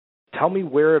tell me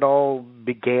where it all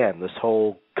began, this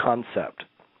whole concept.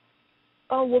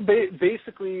 Oh, well,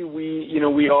 basically,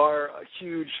 we are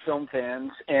huge film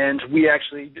fans, and we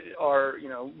actually are,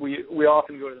 we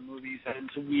often go to the movies,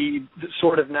 and we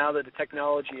sort of, now that the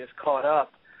technology has caught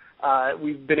up,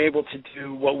 we've been able to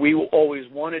do what we always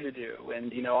wanted to do.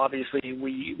 And, obviously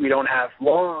we don't have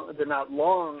they're not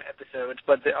long episodes,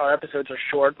 but our episodes are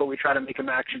short, but we try to make them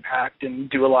action-packed and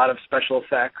do a lot of special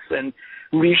effects. And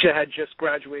Letia had just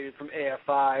graduated from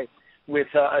AFI with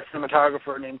a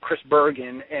cinematographer named Chris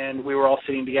Bergen, and we were all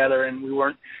sitting together, and we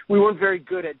weren't very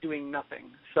good at doing nothing.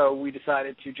 So we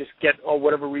decided to just get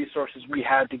whatever resources we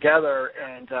had together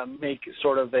and make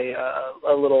sort of a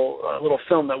little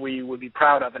film that we would be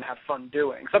proud of and have fun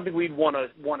doing, something we'd want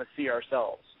to see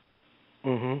ourselves.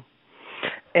 Mm-hmm.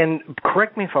 And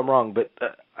correct me if I'm wrong, but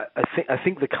I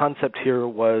think the concept here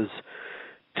was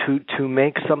to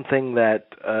make something that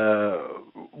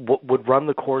would run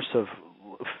the course of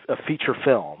a feature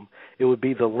film. It would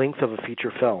be the length of a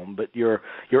feature film, but you're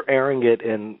airing it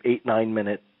in 8-9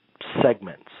 minute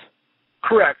segments.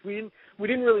 Correct. We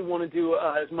didn't really want to do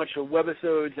as much of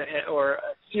webisodes or a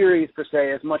series per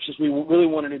se as much as we really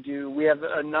wanted to do. We have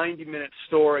a 90-minute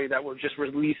story that we're just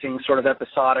releasing sort of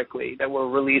episodically, that we're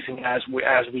releasing as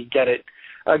we get it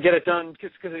done,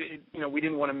 because we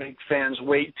didn't want to make fans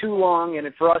wait too long,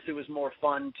 and for us it was more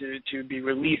fun to be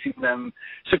releasing them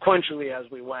sequentially as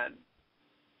we went.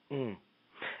 Mm.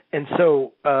 And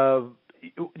so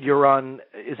you're on,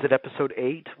 is it episode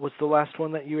 8 was the last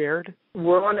one that you aired?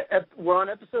 We're on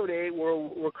episode 8.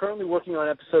 We're currently working on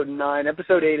episode 9.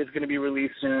 Episode 8 is going to be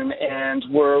released soon, and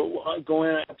we're going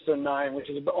on episode 9, which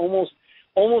is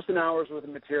almost an hour's worth of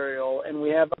material, and we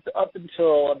have up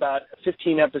until about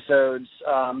 15 episodes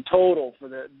total for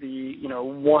the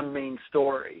one main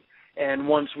story. And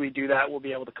once we do that, we'll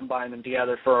be able to combine them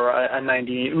together for a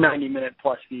 90-minute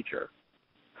plus feature.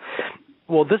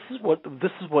 Well, this is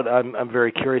what I'm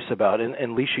very curious about,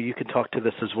 and Letia, you can talk to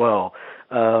this as well.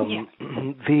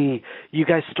 You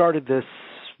guys started this,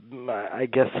 I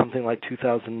guess, something like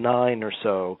 2009 or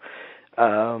so,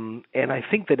 and I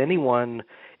think that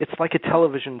it's like a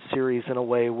television series in a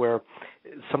way, where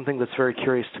something that's very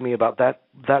curious to me about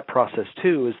that process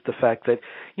too is the fact that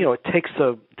it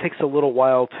takes a little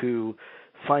while to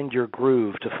find your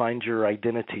groove, to find your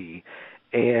identity,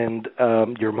 and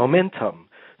your momentum.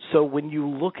 So when you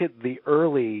look at the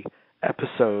early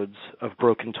episodes of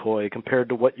Broken Toy compared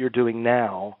to what you're doing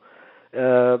now,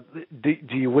 do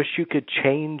you wish you could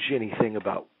change anything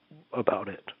about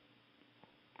it?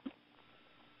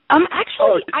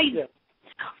 Actually, I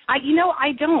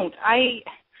don't.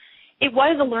 It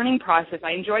was a learning process.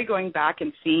 I enjoy going back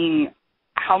and seeing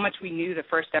how much we knew the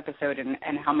first episode and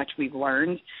how much we've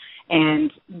learned,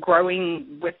 and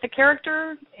growing with the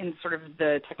character and sort of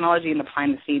the technology and the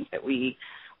behind the scenes that we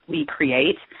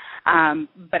create.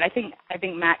 But I think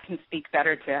Matt can speak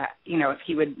better to, if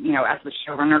he would, as the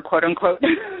showrunner, quote unquote,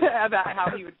 about how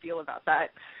he would feel about that.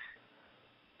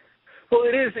 Well,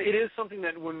 it is something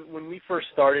that when we first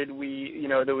started, there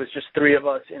was just 3 of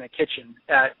us in a kitchen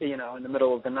in the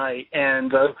middle of the night,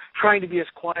 and trying to be as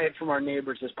quiet from our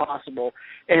neighbors as possible.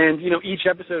 And each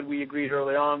episode we agreed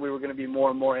early on we were going to be more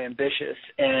and more ambitious.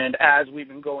 And as we've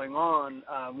been going on,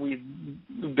 we've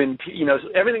been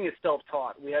everything is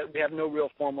self-taught. We have no real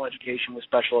formal education with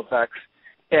special effects.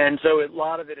 And so a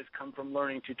lot of it has come from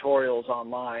learning tutorials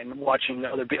online, watching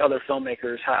other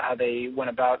filmmakers how they went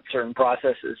about certain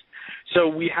processes. So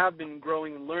we have been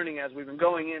growing and learning as we've been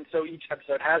going in. So each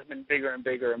episode has been bigger and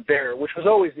bigger and bigger, which was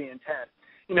always the intent.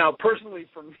 Personally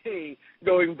for me,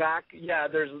 going back,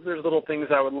 there's little things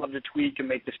I would love to tweak and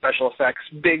make the special effects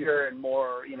bigger and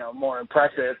more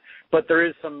impressive. But there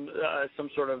is some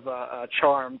sort of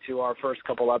charm to our first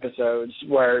couple episodes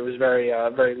where it was very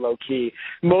very low key.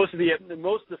 Most of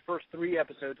the first 3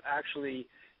 episodes, actually,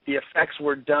 the effects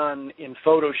were done in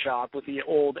Photoshop with the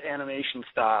old animation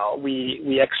style.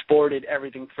 We exported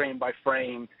everything frame by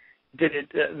frame, did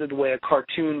it the way a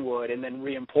cartoon would, and then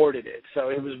re-imported it. So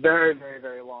it was very, very,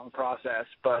 very long process,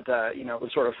 but it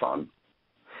was sort of fun.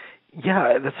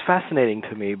 Yeah, that's fascinating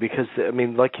to me because,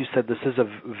 like you said, this is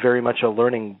very much a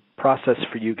learning process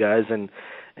for you guys,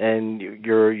 and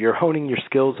you're honing your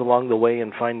skills along the way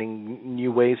and finding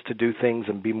new ways to do things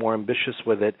and be more ambitious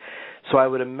with it. So I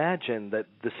would imagine that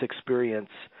this experience,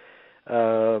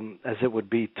 as it would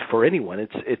be for anyone,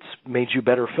 it's made you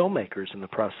better filmmakers in the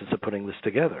process of putting this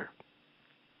together.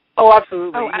 Oh,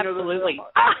 absolutely. Oh, absolutely.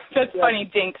 That's funny,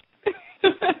 Jinx.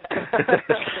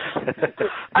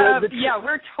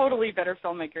 We're totally better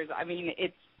filmmakers. I mean,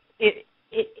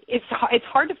 it's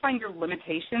hard to find your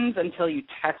limitations until you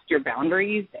test your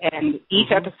boundaries. And each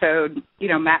episode,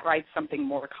 Matt writes something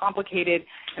more complicated,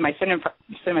 and my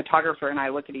cinematographer and I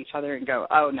look at each other and go,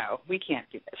 "Oh no, we can't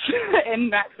do this." And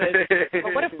Matt says,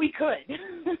 "Well, what if we could?"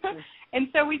 And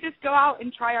so we just go out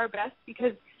and try our best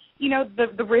because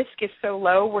the risk is so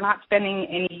low. We're not spending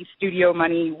any studio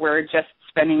money. We're just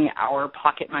spending our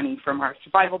pocket money from our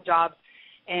survival jobs.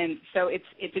 And so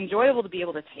it's enjoyable to be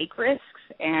able to take risks,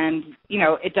 and,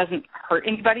 it doesn't hurt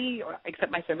anybody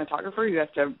except my cinematographer who has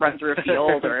to run through a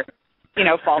field or,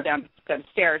 fall down some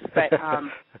stairs.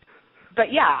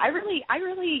 But yeah, I really,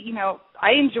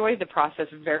 I enjoyed the process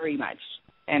very much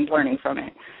and learning from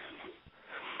it.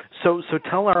 So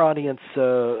tell our audience,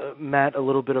 Matt, a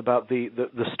little bit about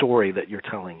the story that you're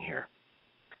telling here.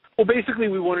 Well, basically,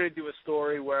 we wanted to do a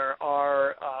story where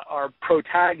our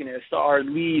protagonist, our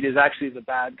lead, is actually the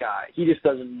bad guy. He just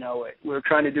doesn't know it. We're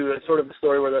trying to do a sort of a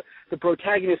story where the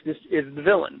protagonist is the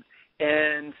villain.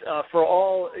 And for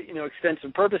all extents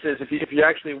and purposes, if you're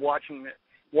actually watching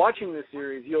this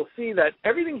series, you'll see that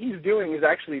everything he's doing is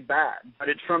actually bad. But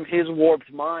it's from his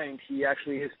warped mind. He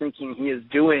actually is thinking he is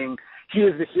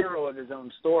the hero of his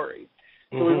own story.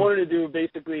 So we wanted to do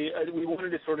we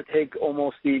wanted to sort of take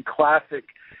almost the classic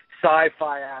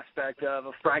sci-fi aspect of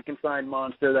a Frankenstein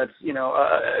monster that's,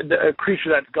 a creature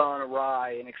that's gone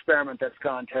awry, an experiment that's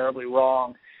gone terribly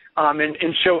wrong,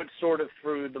 and show it sort of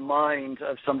through the mind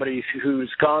of somebody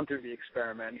who's gone through the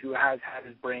experiment, who has had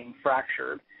his brain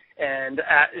fractured, and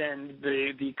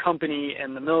the company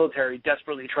and the military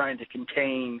desperately trying to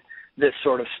contain this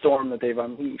sort of storm that they've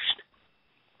unleashed.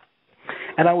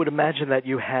 And I would imagine that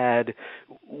you had,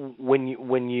 when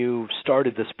you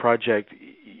started this project,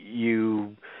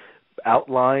 you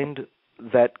outlined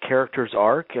that character's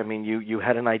arc. I mean, you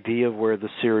had an idea of where the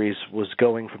series was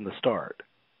going from the start.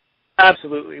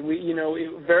 Absolutely.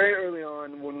 Very early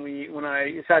on when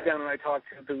I sat down and I talked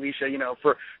to Letia,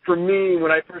 for me,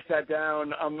 when I first sat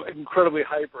down, I'm incredibly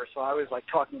hyper, so I was like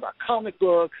talking about comic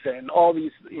books and all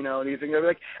these, these things. I was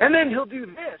like, and then he'll do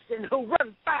this, and he'll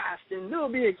run fast, and there'll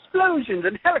be explosions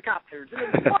and helicopters, and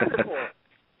it's wonderful,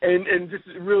 and just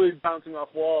really bouncing off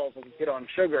walls like a kid on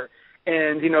sugar.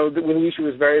 And, with Letia, it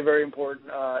was very, very important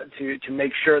to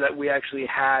make sure that we actually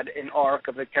had an arc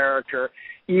of the character,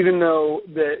 even though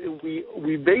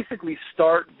we basically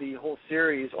start the whole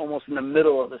series almost in the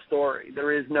middle of the story.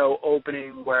 There is no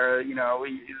opening where,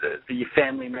 the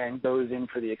family man goes in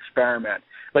for the experiment.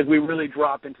 Like, we really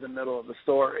drop into the middle of the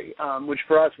story, which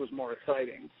for us was more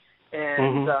exciting.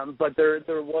 And but there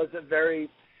was a very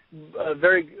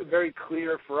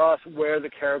clear for us where the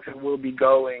character will be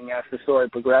going as the story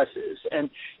progresses. And,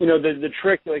 the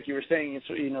trick, like you were saying, is,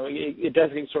 it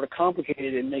does get sort of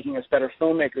complicated in making us better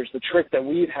filmmakers. The trick that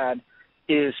we've had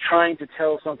is trying to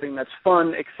tell something that's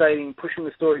fun, exciting, pushing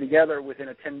the story together within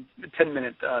a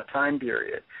 10-minute time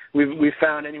period. We've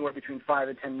found anywhere between 5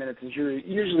 and 10 minutes is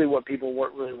usually what people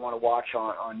really want to watch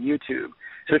on YouTube.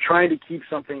 So trying to keep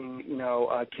something,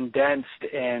 condensed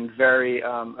and very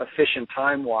efficient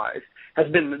time-wise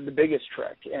has been the biggest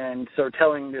trick. And so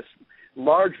telling this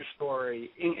larger story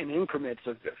in increments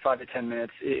of 5 to 10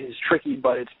 minutes is tricky,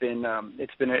 but it's been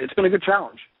a good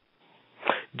challenge.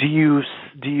 Do you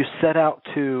set out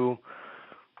to?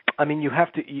 I mean,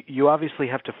 you obviously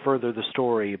have to further the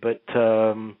story, but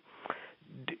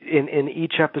in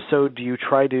each episode, do you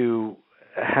try to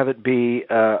have it be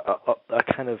a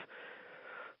kind of?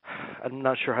 I'm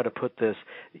not sure how to put this.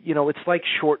 It's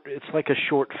like a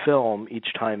short film each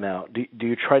time out. Do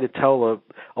you try to tell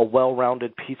a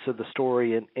well-rounded piece of the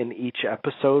story in each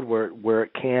episode where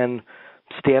it can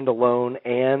stand alone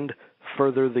and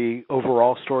further the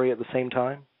overall story at the same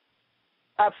time?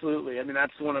 Absolutely. I mean,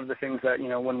 that's one of the things that,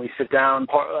 when we sit down,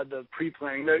 the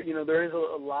pre-planning, there is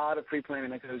a lot of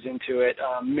pre-planning that goes into it,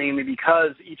 mainly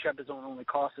because each episode only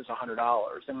costs us $100.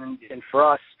 And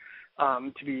for us,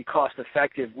 to be cost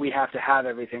effective, we have to have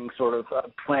everything sort of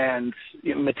planned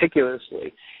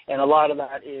meticulously. And a lot of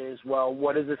that is, well,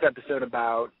 what is this episode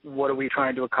about? What are we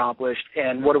trying to accomplish?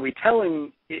 And what are we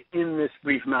telling in this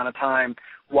brief amount of time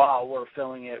while we're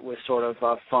filling it with sort of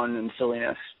fun and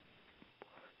silliness?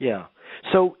 Yeah.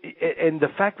 So, and the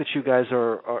fact that you guys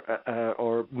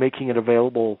are making it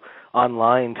available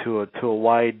online to a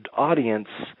wide audience,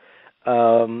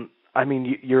 I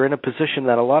mean, you're in a position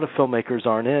that a lot of filmmakers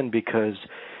aren't in because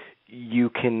you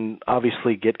can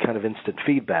obviously get kind of instant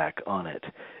feedback on it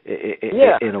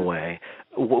in a way.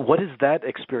 What is that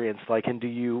experience like, and do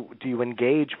you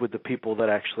engage with the people that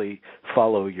actually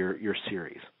follow your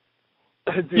series?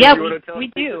 Yeah,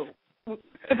 we do.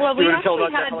 Well, we want to tell actually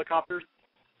about the helicopters?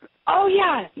 Oh,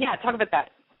 yeah, talk about that.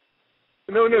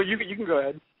 No, you can go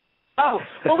ahead. Oh,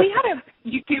 well, we had a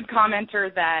YouTube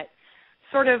commenter that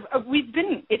sort of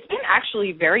it's been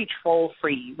actually very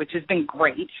troll-free, which has been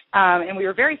great, and we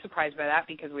were very surprised by that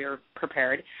because we were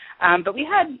prepared. But we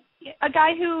had a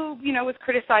guy who, was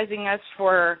criticizing us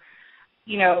for,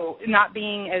 not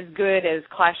being as good as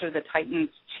Clash of the Titans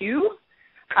 2.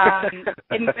 And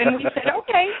we said,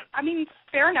 okay, I mean,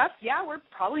 fair enough. Yeah, we're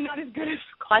probably not as good as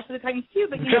Clash of the Titans 2,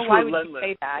 but, why would you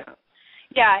say that?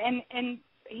 Yeah, and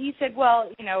he said, well,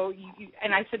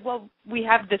 and I said, well, we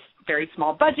have this very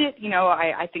small budget.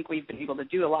 I think we've been able to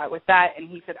do a lot with that. And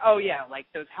he said, oh, yeah, like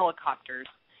those helicopters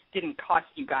didn't cost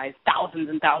you guys thousands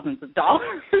and thousands of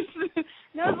dollars.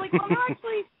 And I was like, well, no,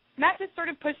 actually, Matt just sort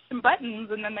of pushed some buttons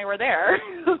and then they were there.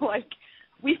 Like,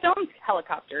 we filmed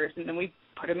helicopters and then we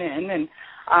put them in. And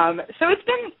so it's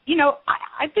been,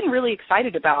 I've been really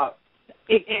excited about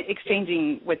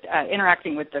interacting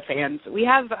with the fans. We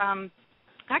have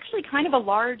actually kind of a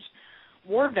large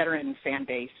war veteran fan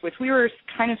base, which we were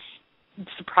kind of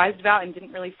surprised about and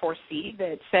didn't really foresee,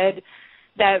 that said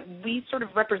that we sort of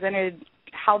represented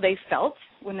how they felt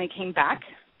when they came back.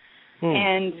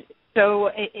 And so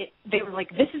they were like,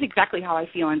 this is exactly how I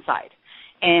feel inside.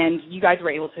 And you guys were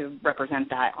able to represent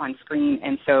that on screen.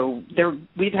 And so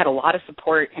we've had a lot of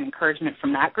support and encouragement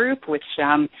from that group, which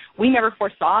we never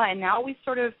foresaw. And now we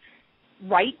sort of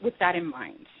write with that in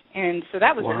mind. And so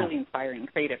that was really inspiring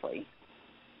creatively.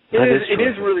 It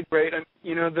is really great.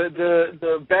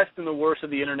 The best and the worst of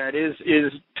the internet is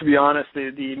to be honest,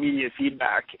 the immediate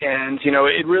feedback. And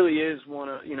it really is one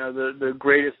of the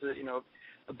greatest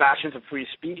bastions of free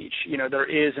speech.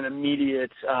 There is an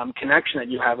immediate connection that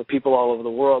you have with people all over the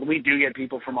world. We do get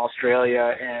people from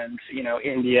Australia and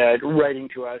India writing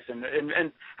to us and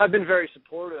have been very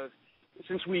supportive.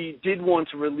 Since we did want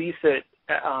to release it,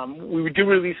 we do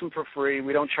release them for free.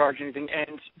 We don't charge anything.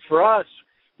 And for us,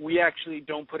 we actually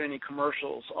don't put any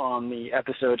commercials on the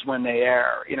episodes when they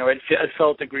air. It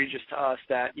felt egregious to us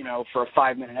that, for a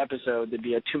 5-minute episode, there'd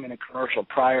be a 2-minute commercial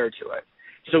prior to it.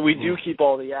 So we do keep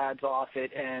all the ads off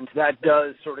it, and that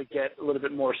does sort of get a little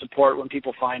bit more support when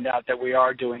people find out that we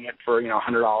are doing it for,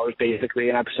 $100 basically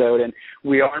an episode, and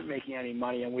we aren't making any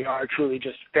money, and we are truly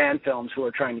just fan films who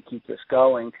are trying to keep this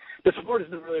going. The support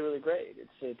has been really, really great.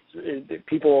 It's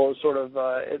people sort of,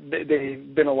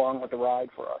 they've been along with the ride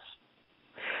for us.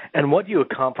 And what you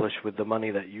accomplish with the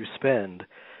money that you spend,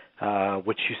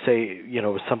 which you say,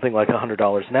 is something like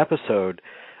 $100 an episode,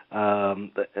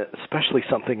 especially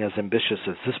something as ambitious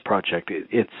as this project,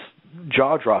 it's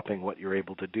jaw-dropping what you're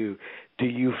able to do.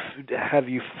 Have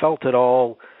you felt at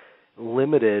all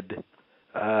limited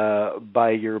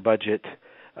by your budget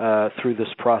through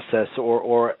this process,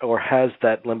 or has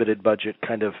that limited budget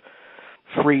kind of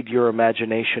freed your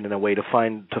imagination in a way to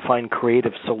find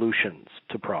creative solutions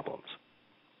to problems?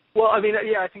 Well, I mean,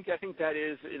 yeah, I think that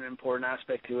is an important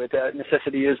aspect to it. That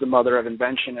necessity is the mother of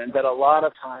invention, and that a lot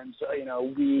of times,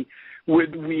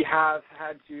 we have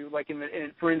had to, like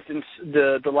for instance,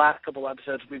 the last couple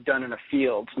episodes we've done in a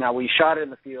field. Now we shot it in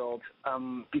the field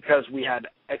because we had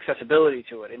accessibility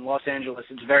to it. In Los Angeles,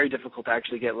 it's very difficult to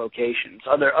actually get locations.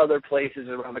 Other places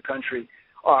around the country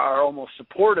are almost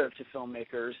supportive to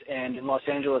filmmakers, and in Los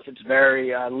Angeles, it's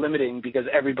very limiting because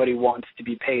everybody wants to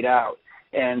be paid out.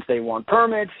 And they want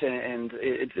permits, and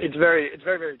it's very,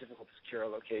 very difficult to secure a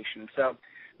location. So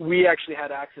we actually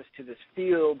had access to this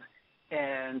field,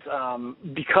 and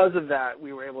because of that,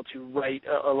 we were able to write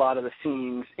a lot of the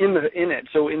scenes in it.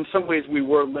 So in some ways, we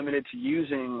were limited to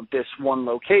using this one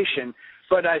location.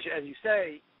 But as you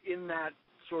say, in that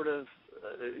sort of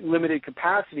limited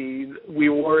capacity, we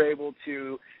were able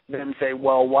to then say,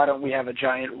 well, why don't we have a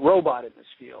giant robot in this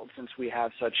field, since we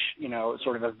have such,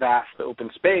 sort of a vast open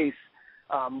space.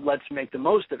 Let's make the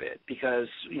most of it, because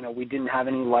we didn't have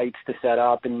any lights to set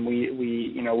up, and we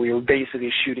were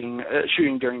basically shooting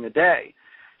during the day.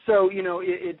 So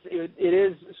it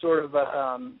is sort of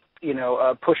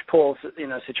a push-pull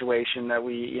situation that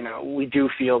we do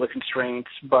feel the constraints,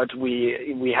 but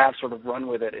we have sort of run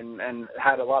with it and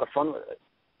had a lot of fun with it.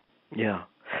 Yeah,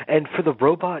 and for the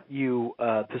robot,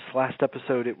 this last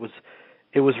episode, it was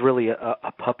really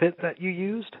a puppet that you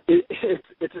used?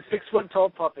 It's a 6-foot-tall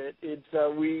puppet. It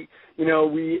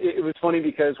was funny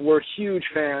because we're huge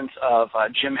fans of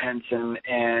Jim Henson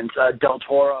and Del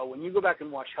Toro. When you go back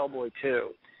and watch Hellboy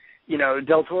 2,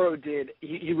 Del Toro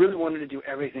he really wanted to do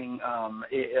everything,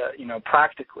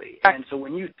 practically. And so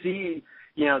when you see,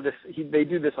 they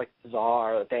do this like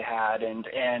bazaar that they had, and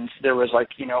there was like,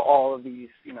 all of these,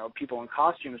 people in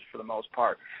costumes for the most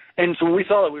part. And so when we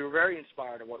saw that, we were very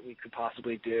inspired of what we could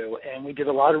possibly do, and we did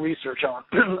a lot of research on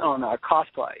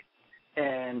cosplay.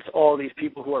 and all these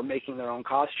people who are making their own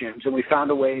costumes. And we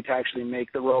found a way to actually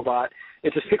make the robot.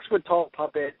 It's a 6-foot-tall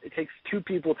puppet. It takes 2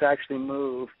 people to actually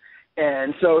move.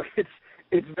 And so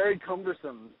it's very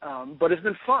cumbersome, but it's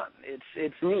been fun.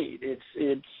 It's neat.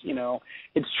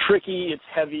 It's tricky. It's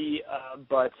heavy,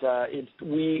 but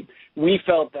we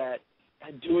felt that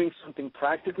doing something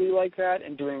practically like that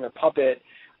and doing a puppet,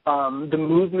 the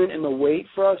movement and the weight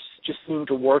for us just seemed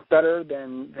to work better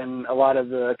than a lot of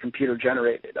the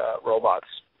computer-generated robots.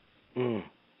 Mm.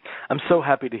 I'm so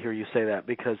happy to hear you say that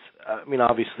because,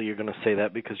 obviously you're going to say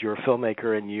that because you're a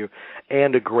filmmaker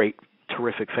and a great,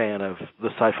 terrific fan of the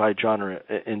sci-fi genre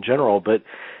in general. But,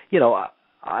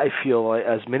 I feel,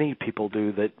 as many people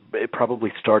do, that it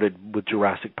probably started with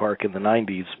Jurassic Park in the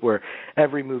 90s, where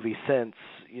every movie since,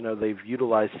 they've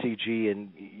utilized CG, and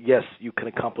yes, you can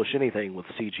accomplish anything with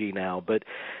CG now, but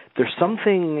there's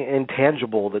something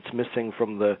intangible that's missing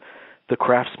from the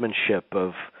craftsmanship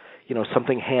of,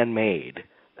 something handmade.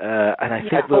 And I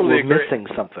think that we're missing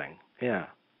something. Yeah.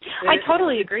 I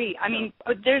totally agree.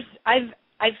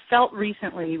 I've felt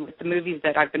recently with the movies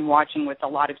that I've been watching with a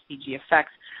lot of CG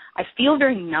effects, I feel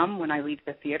very numb when I leave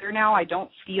the theater now. I don't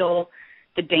feel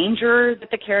the danger that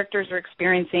the characters are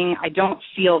experiencing. I don't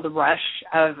feel the rush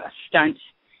of a stunt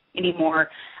anymore.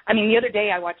 The other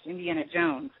day I watched Indiana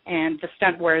Jones, and the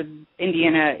stunt where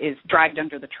Indiana is dragged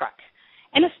under the truck.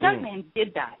 And a stuntman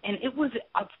did that, and it was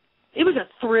a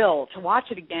thrill to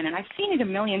watch it again, and I've seen it a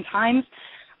million times.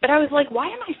 But I was like, why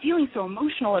am I feeling so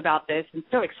emotional about this and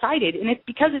so excited? And it's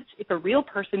because it's a real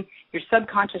person. Your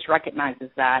subconscious recognizes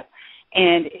that,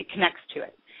 and it connects to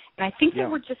it. And I think that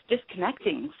we're just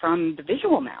disconnecting from the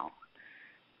visual now.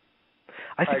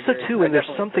 I think so too. And there's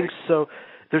something so.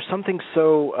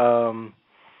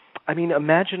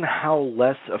 Imagine how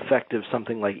less effective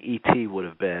something like E.T. would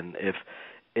have been if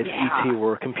E.T.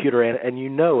 were a computer, and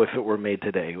if it were made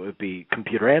today, it would be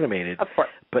computer animated. Of course.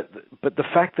 But the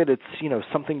fact that it's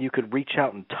something you could reach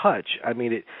out and touch,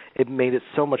 it made it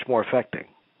so much more affecting.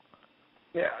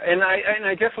 Yeah, and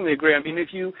I definitely agree.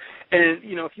 If you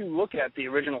look at the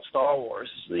original Star Wars,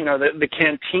 the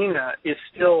cantina is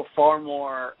still far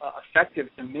more effective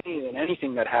to me than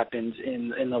anything that happens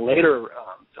in the later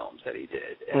films that he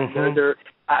did. And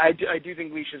I do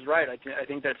think Leisha's right. I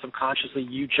think that subconsciously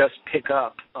you just pick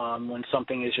up when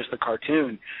something is just a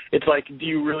cartoon. It's like, do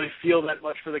you really feel that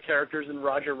much for the characters in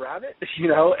Roger Rabbit?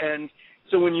 And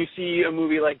so when you see a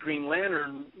movie like Green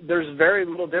Lantern, there's very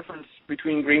little difference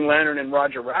between Green Lantern and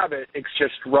Roger Rabbit. It's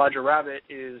just Roger Rabbit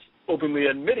is openly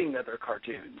admitting that they're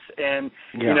cartoons, and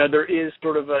there is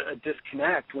sort of a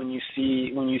disconnect when you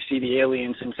see the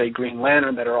aliens in, say, Green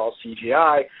Lantern that are all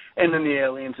CGI, and then the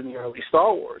aliens in the early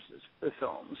Star Wars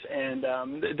films. And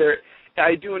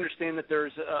I do understand that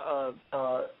there's a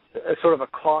sort of a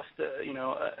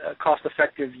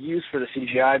cost-effective use for the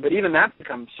CGI, but even that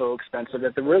becomes so expensive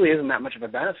that there really isn't that much of a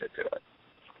benefit to it.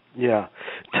 Yeah,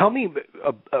 tell me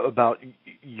about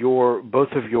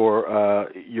both of your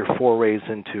forays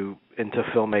into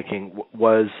filmmaking.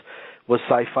 Was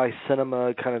sci-fi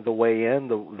cinema kind of the way in,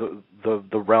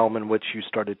 the realm in which you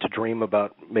started to dream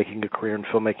about making a career in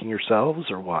filmmaking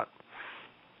yourselves, or what?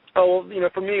 Oh, well,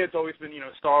 for me, it's always been,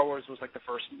 Star Wars was like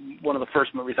one of the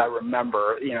first movies I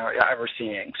remember, ever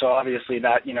seeing. So obviously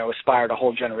that, inspired a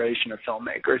whole generation of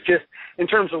filmmakers, just in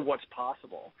terms of what's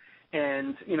possible.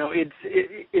 And,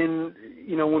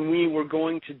 when we were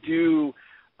going to do,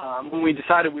 when we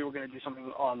decided we were going to do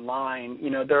something online,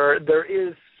 there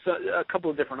is a couple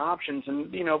of different options,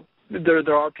 and,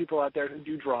 there are people out there who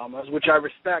do dramas, which I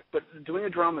respect, but doing a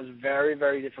drama is very,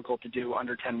 very difficult to do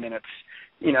under 10 minutes,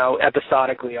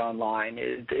 episodically online.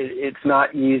 It's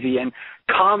not easy. And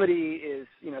comedy is,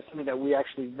 something that we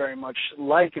actually very much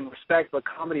like and respect, but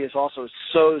comedy is also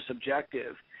so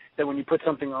subjective that when you put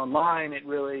something online,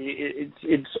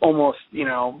 it's almost,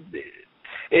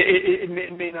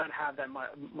 it may not have that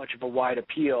much of a wide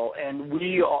appeal. And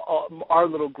our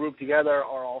little group together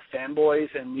are all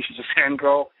fanboys, and Misha's a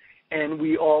fangirl. And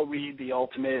we all read the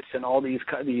Ultimates and all these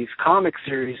comic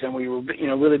series, and we were,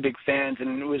 really big fans.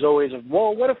 And it was always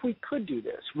well, what if we could do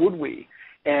this? Would we?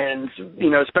 And,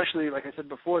 especially, like I said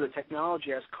before, the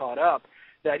technology has caught up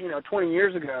that, 20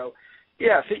 years ago,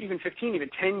 even 15, even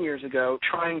 10 years ago,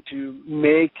 trying to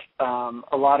make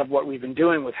a lot of what we've been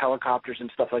doing with helicopters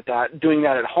and stuff like that, doing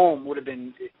that at home would have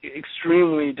been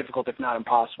extremely difficult, if not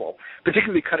impossible,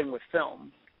 particularly cutting with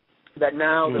film. That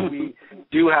now that we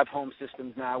do have home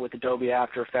systems now with Adobe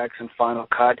After Effects and Final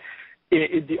Cut,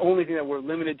 the only thing that we're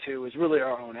limited to is really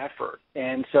our own effort.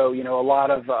 And so, a lot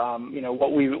of,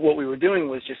 what we were doing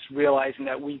was just realizing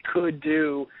that we could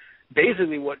do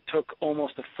basically what took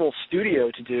almost a full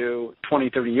studio to do 20,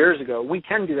 30 years ago, we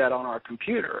can do that on our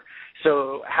computer.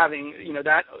 So having,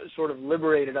 that sort of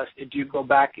liberated us to go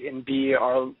back and be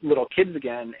our little kids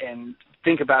again and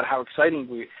think about how excited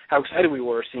we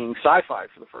were seeing sci-fi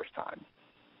for the first time.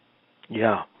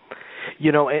 Yeah.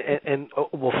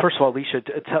 Well, first of all,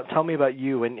 Letia, tell me about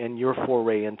you and your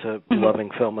foray into loving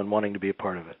film and wanting to be a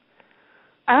part of it.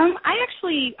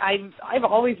 I've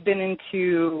always been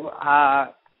into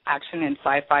action and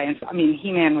sci-fi, and I mean,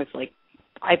 He-Man was like,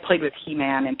 I played with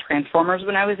He-Man and Transformers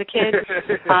when I was a kid.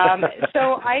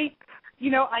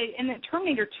 And then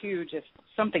Terminator 2, just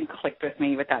something clicked with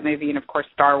me with that movie, and of course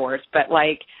Star Wars. But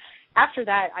like after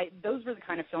that, those were the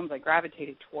kind of films I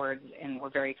gravitated towards and were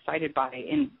very excited by.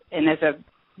 And as a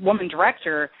woman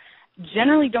director,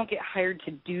 generally don't get hired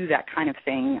to do that kind of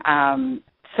thing.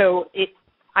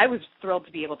 I was thrilled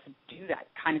to be able to do that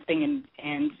kind of thing,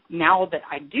 and now that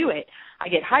I do it, I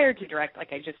get hired to direct.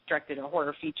 Like I just directed a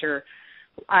horror feature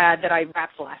that I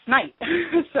wrapped last night.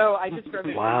 So I just drove it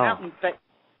to the mountains.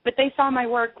 But they saw my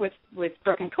work with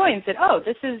Broken Toy and said, "Oh,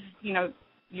 this is,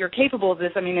 you're capable of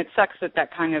this." I mean, it sucks that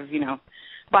kind of,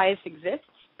 bias exists,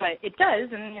 but it does,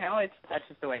 and that's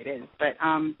just the way it is. But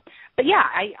yeah,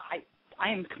 I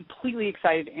am completely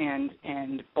excited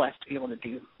and blessed to be able to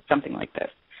do something like this.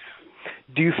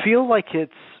 Do you feel like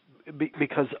it's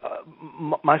because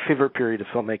my favorite period of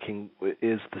filmmaking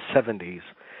is the 70s,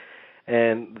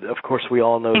 and of course we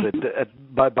all know that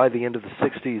by the end of the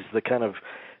 60s,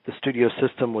 the studio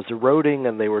system was eroding,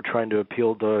 and they were trying to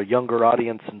appeal to a younger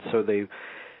audience, and so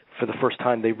for the first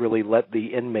time, they really let the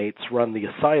inmates run the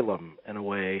asylum in a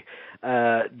way.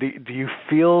 Do you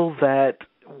feel that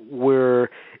we're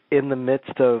in the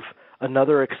midst of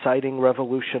another exciting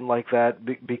revolution like that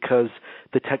because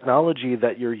the technology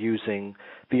that you're using,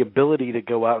 the ability to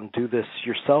go out and do this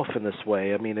yourself in this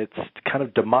way, I mean, it's kind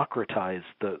of democratized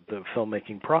the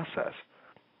filmmaking process?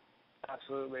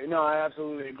 Absolutely. No, I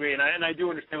absolutely agree. And I do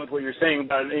understand with what you're saying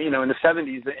about, in the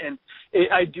 70s. And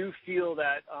I do feel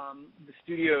that the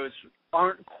studios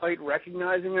aren't quite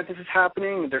recognizing that this is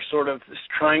happening. They're sort of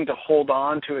trying to hold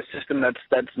on to a system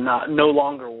that's no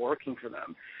longer working for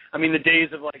them. I mean, the days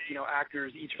of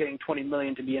actors each getting $20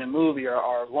 million to be in a movie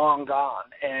are long gone.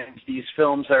 And these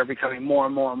films that are becoming more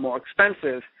and more and more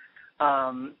expensive,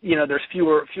 there's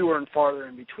fewer and farther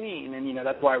in between. And,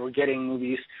 that's why we're getting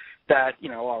movies that,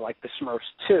 are like the Smurfs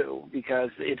 2, because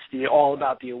it's all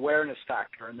about the awareness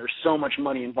factor, and there's so much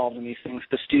money involved in these things.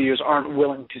 The studios aren't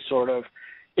willing to sort of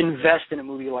invest in a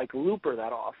movie like Looper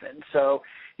that often. So,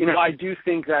 I do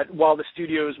think that while the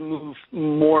studios move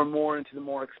more and more into the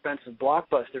more expensive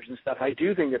blockbusters and stuff, I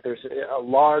do think that there's a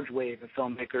large wave of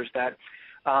filmmakers that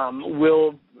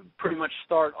will pretty much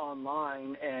start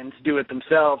online and do it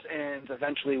themselves, and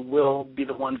eventually will be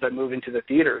the ones that move into the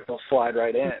theater. They'll slide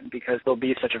right in because there'll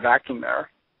be such a vacuum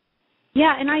there.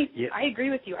 Yeah, and I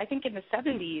agree with you. I think in the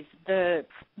 70s, the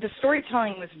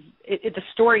storytelling the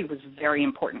story was very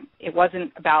important. It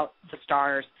wasn't about the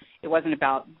stars. It wasn't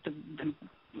about the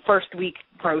first week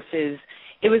grosses.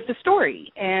 It was the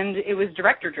story, and it was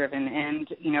director-driven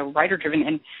and,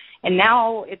 writer-driven. And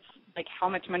now it's like, how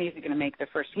much money is it going to make the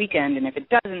first weekend? And if it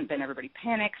doesn't, then everybody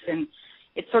panics. And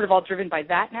it's sort of all driven by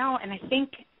that now. And I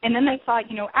think, and then they thought,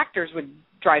 actors would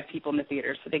drive people in the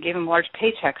theaters, so they gave them large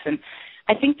paychecks. And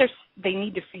I think they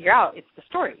need to figure out it's the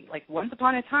story. Like Once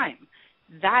Upon a Time,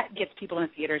 that gets people in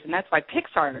the theaters, and that's why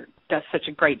Pixar does such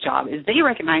a great job. Is they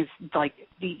recognize like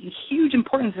the huge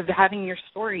importance of having your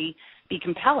story be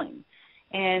compelling,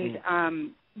 and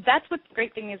that's what the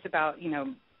great thing is about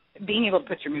being able to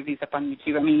put your movies up on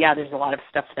YouTube. I mean, yeah, there's a lot of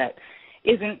stuff that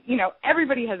isn't,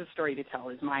 everybody has a story to tell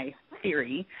is my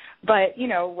theory, but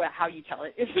how you tell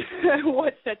it is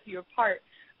what sets you apart.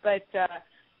 But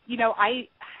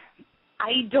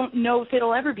I don't know if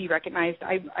it'll ever be recognized.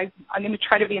 I'm going to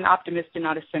try to be an optimist and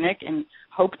not a cynic, and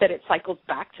hope that it cycles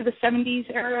back to the 70s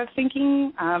era of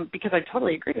thinking, because I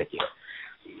totally agree with you.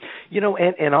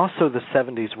 And also the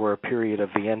 70s were a period of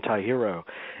the anti-hero,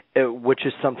 which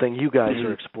is something you guys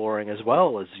are exploring as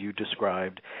well, as you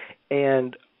described.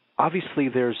 And obviously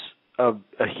there's a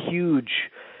huge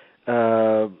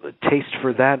taste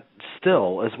for that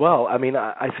still as well. I mean,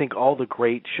 I think all the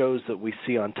great shows that we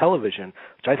see on television,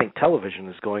 which I think television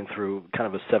is going through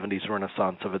kind of a 70s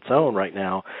renaissance of its own right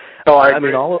now. Oh, I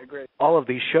agree. mean, all of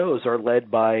these shows are led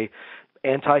by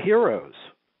anti-heroes.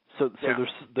 So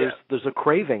there's a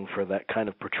craving for that kind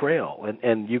of portrayal,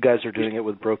 and you guys are doing it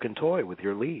with Broken Toy with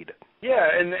your lead. Yeah,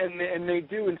 and they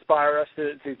do inspire us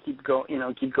to keep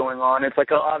going on. It's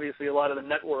like obviously a lot of the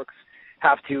networks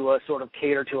have to sort of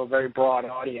cater to a very broad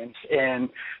audience. And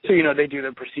so, they do the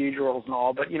procedurals and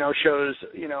all, but, shows,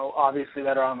 obviously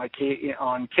that are on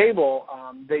on cable,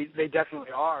 they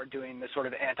definitely are doing the sort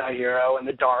of anti-hero and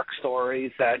the dark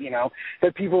stories that,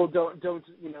 that people don't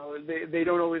they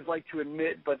don't always like to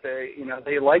admit, but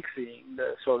they like seeing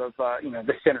the sort of,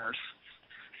 the sinners.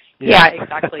 Yeah,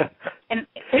 exactly. And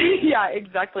yeah,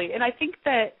 exactly. And I think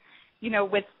that,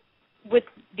 with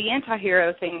the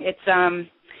anti-hero thing, it's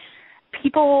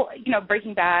people,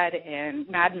 Breaking Bad and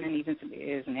Mad Men even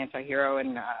is an anti-hero,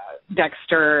 and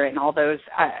Dexter and all those.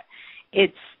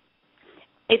 It's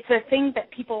a thing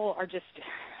that people are just.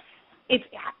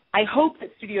 I hope that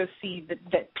studios see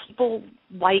that people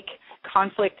like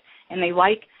conflict and they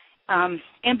like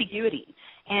ambiguity.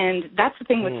 And that's the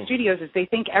thing with studios is they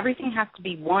think everything has to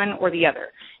be one or the other.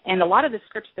 And a lot of the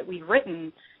scripts that we've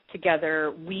written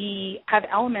together, we have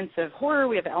elements of horror,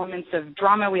 we have elements of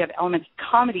drama, we have elements of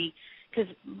comedy,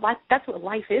 because that's what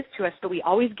life is to us. But we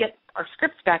always get our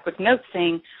scripts back with notes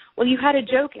saying, well, you had a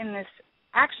joke in this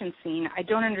action scene. I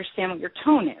don't understand what your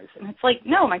tone is. And it's like,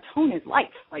 no, my tone is life.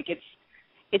 Like, it's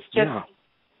just,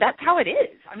 that's how it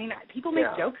is. I mean, people make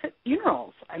jokes at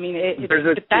funerals. I mean, they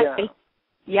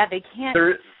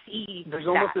can't see There's that.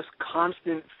 almost this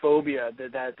constant phobia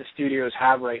that the studios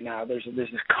have right now. There's this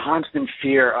constant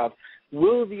fear of,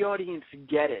 will the audience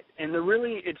get it? And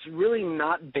it's really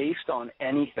not based on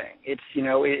anything. It's,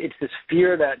 it's this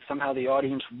fear that somehow the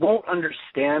audience won't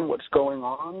understand what's going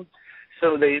on.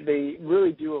 So they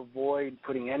really do avoid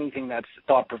putting anything that's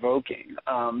thought-provoking.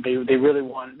 They really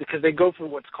want, because they go for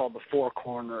what's called the four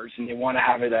corners, and they want to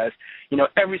have it as,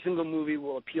 every single movie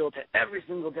will appeal to every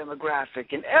single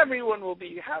demographic, and everyone will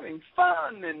be having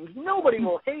fun, and nobody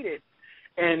will hate it.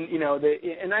 And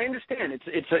and I understand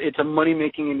it's a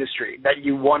money-making industry that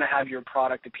you want to have your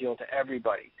product appeal to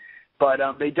everybody. But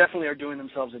they definitely are doing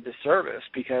themselves a disservice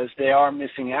because they are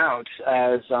missing out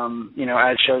as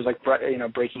as shows like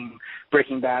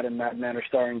Breaking Bad and Mad Men are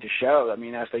starting to show. I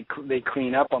mean, as they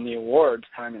clean up on the awards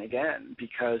time and again,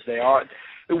 because they are.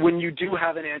 When you do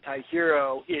have an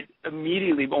anti-hero, it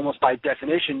immediately, almost by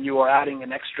definition, you are adding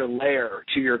an extra layer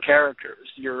to your characters.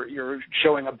 You're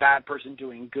showing a bad person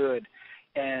doing good.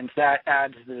 And that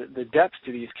adds the depth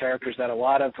to these characters that a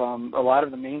lot of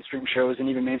the mainstream shows and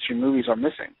even mainstream movies are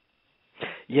missing.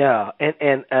 Yeah,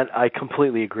 and I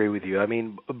completely agree with you. I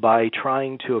mean, by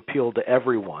trying to appeal to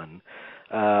everyone,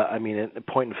 in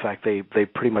point in fact, they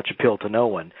pretty much appeal to no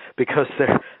one because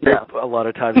they're a lot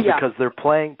of times because they're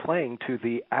playing to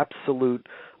the absolute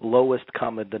lowest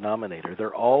common denominator.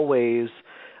 They're always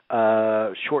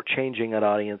shortchanging an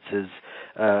audience's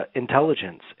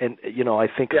intelligence, and I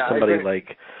think somebody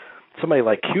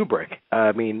like Kubrick.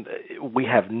 I mean, we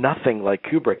have nothing like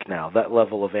Kubrick now. That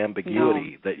level of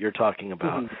ambiguity that you're talking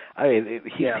about. Mm-hmm. I mean,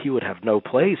 he would have no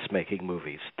place making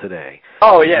movies today.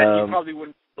 Oh yeah, he probably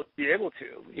wouldn't be able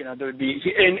to. There would be,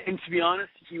 and to be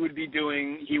honest, he would,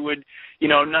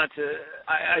 not to.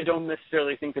 I don't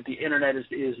necessarily think that the internet is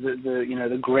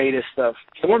the greatest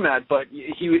format, but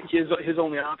his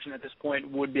only option at this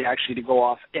point would be actually to go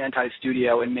off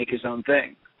anti-studio and make his own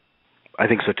thing. I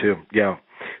think so too. Yeah.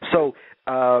 So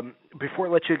before I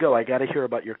let you go, I got to hear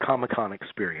about your Comic-Con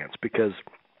experience because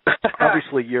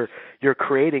obviously you're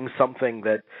creating something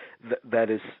that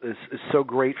is so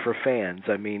great for fans.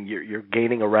 I mean, you're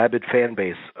gaining a rabid fan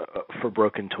base for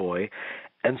Broken Toy,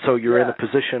 and so you're in a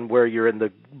position where you're in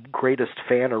the greatest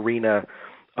fan arena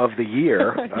of the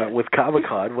year with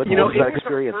Comic-Con. What was that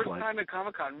experience like? First time at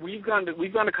Comic-Con. We've gone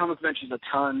to comic conventions a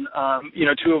ton.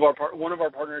 One of our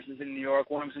partners is in New York.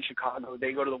 One of them is in Chicago.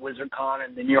 They go to the WizardCon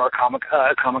and the New York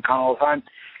Comic-Con all the time.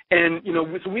 And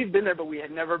so we've been there, but we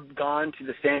had never gone to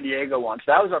the San Diego one. So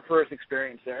that was our first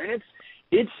experience there, and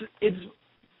it's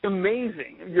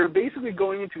amazing. You're basically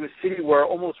going into a city where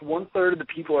almost 1/3 of the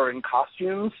people are in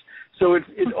costumes. So it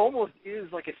almost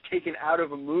is like it's taken out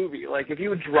of a movie. Like if you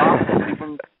would drop something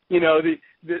from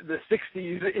the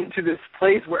 60s into this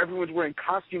place where everyone's wearing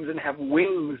costumes and have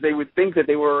wings, they would think that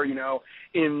they were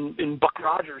in Buck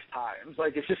Rogers times.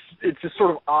 Like it's just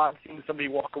sort of odd seeing somebody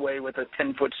walk away with a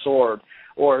 10-foot sword,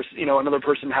 or another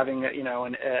person having a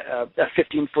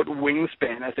 15-foot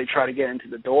wingspan as they try to get into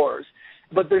the doors.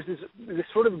 But there's this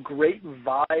sort of great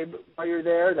vibe while you're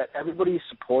there that everybody's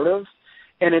supportive,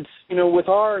 and it's with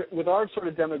our sort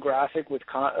of demographic with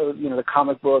the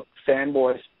comic book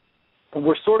fanboys,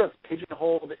 we're sort of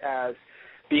pigeonholed as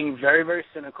being very, very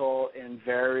cynical and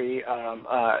very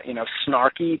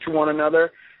snarky to one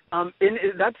another. And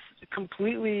that's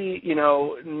completely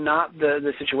not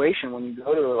the situation when you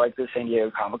go to like the San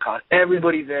Diego Comic-Con.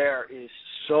 Everybody there is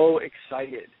so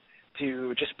excited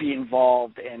to just be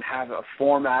involved and have a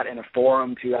format and a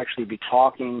forum to actually be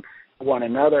talking to one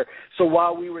another. So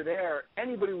while we were there,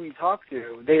 anybody we talked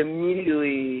to, they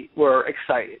immediately were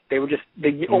excited. They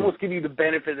almost give you the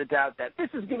benefit of the doubt that this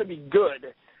is going to be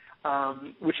good,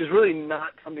 which is really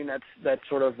not something that's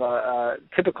sort of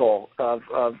typical of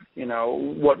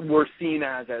what we're seen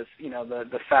as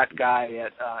the fat guy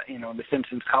at the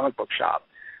Simpsons comic book shop.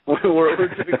 We're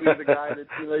typically the guy that's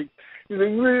like,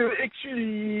 well,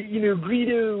 actually,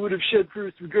 Greedo would have shed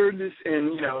first regardless,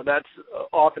 and that's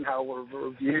often how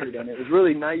we're viewed. And it was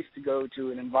really nice to go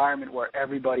to an environment where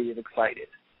everybody is excited.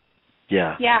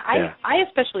 Yeah. I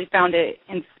especially found it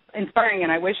inspiring,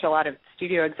 and I wish a lot of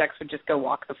studio execs would just go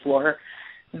walk the floor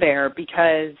there,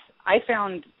 because I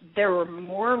found there were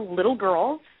more little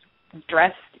girls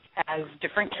dressed as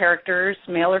different characters,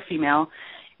 male or female,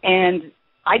 and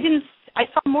I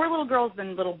saw more little girls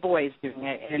than little boys doing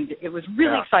it, and it was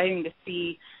really exciting to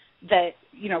see that,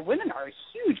 women are a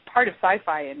huge part of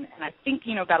sci-fi, and I think,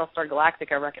 Battlestar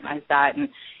Galactica recognized that, and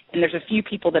there's a few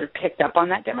people that have picked up on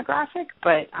that demographic,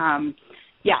 but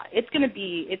it's going to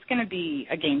be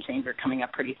a game changer coming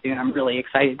up pretty soon. I'm really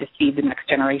excited to see the next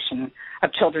generation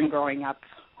of children growing up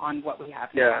on what we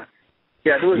have now.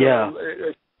 Yeah, there was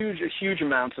a huge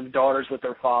amounts of daughters with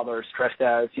their fathers dressed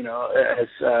as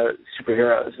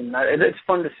superheroes, and it's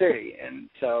fun to see. And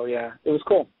so it was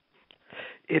cool.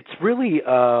 It's really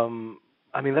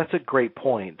that's a great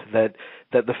point, that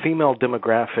the female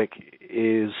demographic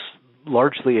is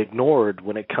largely ignored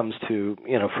when it comes to,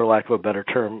 for lack of a better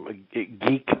term,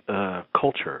 geek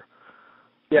culture.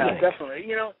 Yeah, definitely.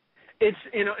 It's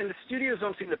and the studios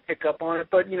don't seem to pick up on it,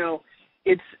 but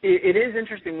it is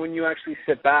interesting when you actually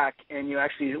sit back and you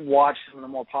actually watch some of the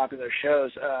more popular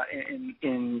shows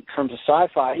in terms of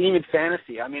sci-fi, even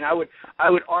fantasy. I mean, I would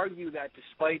argue that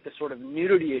despite the sort of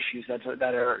nudity issues that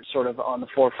are sort of on the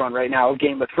forefront right now of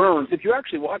Game of Thrones, if you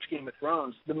actually watch Game of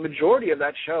Thrones, the majority of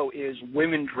that show is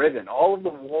women-driven. All of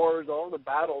the wars, all of the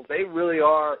battles, they really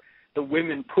are the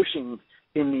women pushing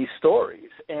in these stories.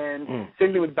 And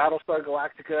same thing with Battlestar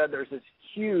Galactica. There's this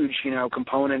huge,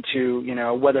 component to,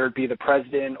 whether it be the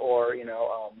president or,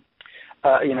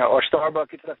 or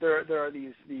Starbuck and stuff. There are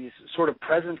these sort of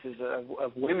presences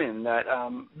of women that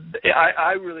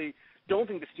I really don't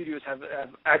think the studios have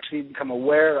actually become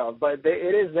aware of, but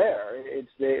it is there.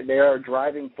 They are a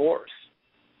driving force.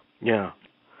 Yeah.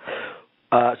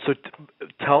 So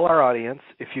tell our audience,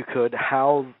 if you could,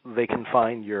 how they can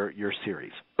find your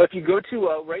series. But if you go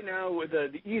to, right now,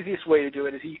 the easiest way to do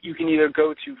it is you can either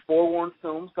go to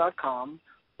forewarnedfilms.com,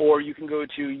 or you can go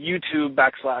to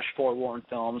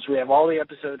YouTube.com/forewarnedfilms. We have all the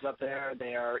episodes up there.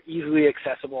 They are easily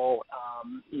accessible.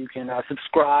 You can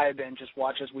subscribe and just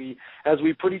watch as we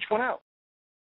put each one out.